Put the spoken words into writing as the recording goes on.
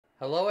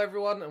Hello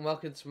everyone and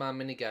welcome to my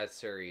mini guide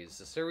series,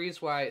 a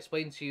series where I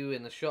explain to you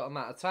in a short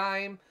amount of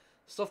time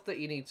stuff that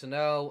you need to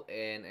know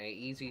in a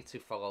easy to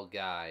follow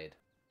guide.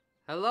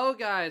 Hello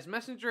guys,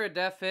 Messenger of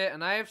Death here,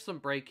 and I have some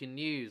breaking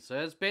news. There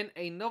has been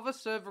another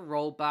server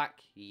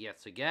rollback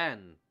yet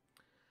again.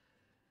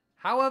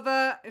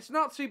 However, it's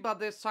not too bad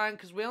this time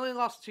because we only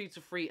lost 2 to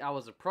 3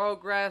 hours of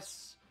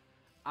progress.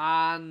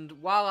 And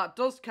while that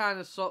does kind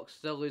of suck,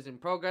 still losing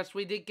progress,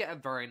 we did get a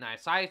very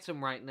nice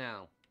item right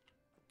now.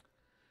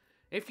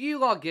 If you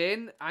log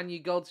in and you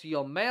go to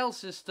your mail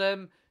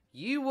system,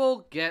 you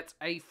will get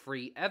a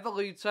free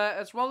evolutor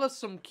as well as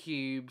some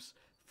cubes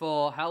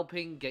for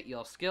helping get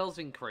your skills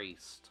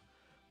increased.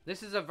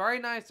 This is a very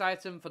nice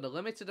item for the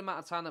limited amount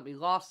of time that we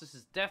lost. This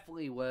is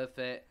definitely worth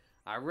it.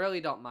 I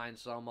really don't mind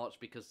so much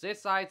because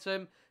this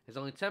item is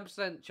only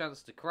 10%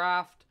 chance to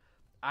craft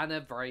and a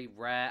very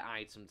rare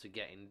item to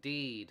get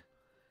indeed.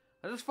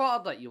 I just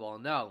thought I'd let you all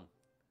know.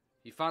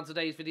 If you found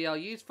today's video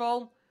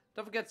useful,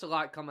 don't forget to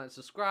like, comment, and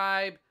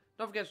subscribe.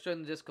 Don't forget to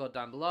join the Discord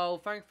down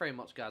below. Thanks very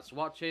much guys for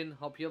watching.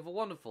 Hope you have a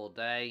wonderful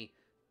day.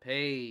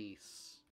 Peace.